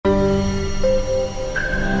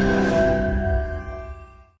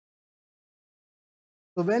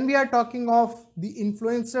So when we are talking of the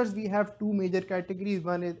influencers, we have two major categories.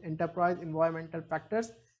 One is enterprise environmental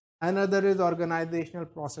factors, another is organizational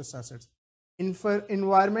process assets.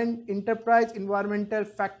 Enterprise environmental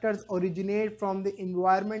factors originate from the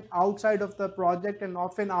environment outside of the project and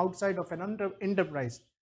often outside of an enterprise.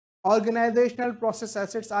 Organizational process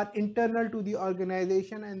assets are internal to the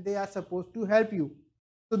organization and they are supposed to help you.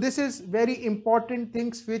 So this is very important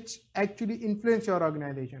things which actually influence your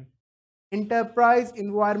organization. Enterprise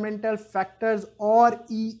environmental factors or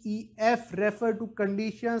EEF refer to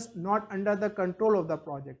conditions not under the control of the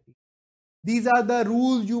project. These are the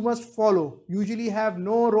rules you must follow. Usually have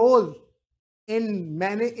no role in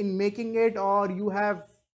making it, or you have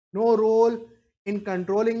no role in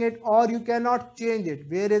controlling it, or you cannot change it.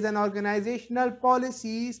 Whereas an organizational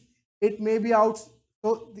policies, it may be out.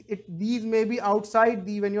 So these may be outside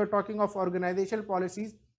the, when you're talking of organizational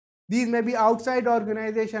policies, these may be outside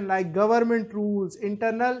organization like government rules,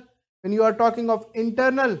 internal. When you are talking of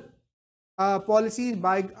internal policies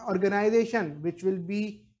by organization, which will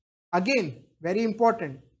be again very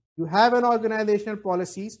important. You have an organizational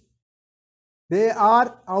policies. They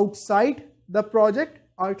are outside the project,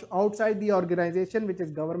 outside the organization, which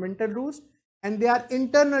is governmental rules, and they are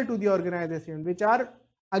internal to the organization, which are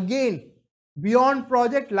again beyond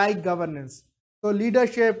project like governance. So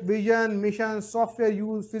leadership, vision, mission, software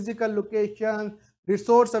use, physical location,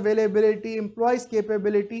 resource availability, employees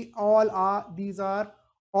capability, these are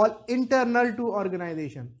all internal to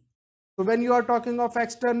organization. So when you are talking of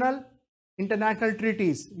external, international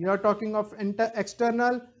treaties, you are talking of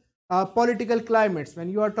external political climates, when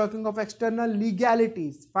you are talking of external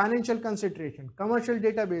legalities, financial consideration, commercial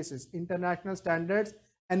databases, international standards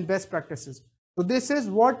and best practices. So this is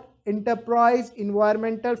what enterprise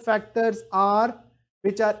environmental factors are,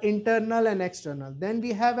 which are internal and external. Then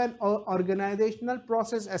we have an organizational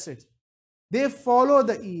process assets. They follow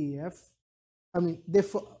the EEF.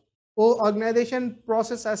 Organization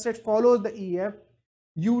process assets follows the EEF.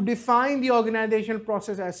 You define the organization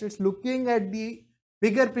process assets looking at the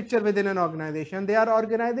bigger picture within an organization. They are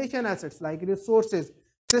organization assets like resources,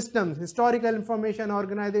 systems, historical information,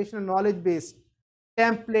 organizational knowledge base,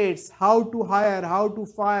 templates, how to hire, how to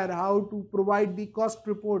fire, how to provide the cost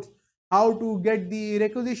reports, how to get the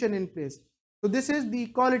requisition in place. So this is the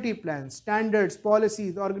quality plans, standards,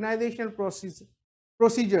 policies, organizational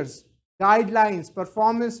procedures, guidelines,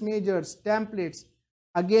 performance measures, templates.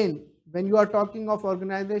 Again, when you are talking of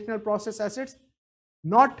organizational process assets,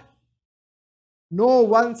 no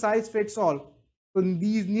one size fits all. So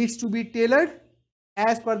these needs to be tailored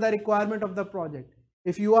as per the requirement of the project.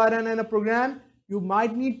 If you are in a program, you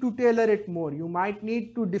might need to tailor it more. You might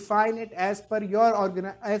need to define it as per your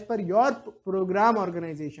program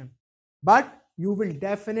organization. But you will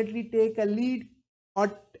definitely take a lead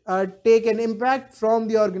or take an impact from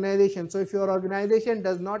the organization. So if your organization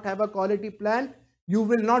does not have a quality plan, you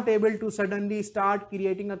will not able to suddenly start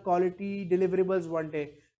creating a quality deliverables one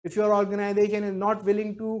day. If your organization is not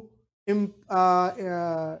willing to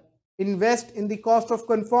invest in the cost of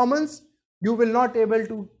conformance, you will not able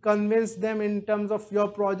to convince them in terms of your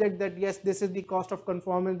project that yes, this is the cost of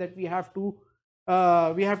conformance that we have to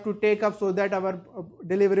take up so that our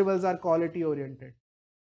deliverables are quality oriented.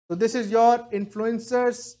 So this is your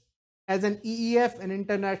influencers as an EEF and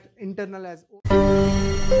internal as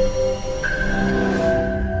OPA.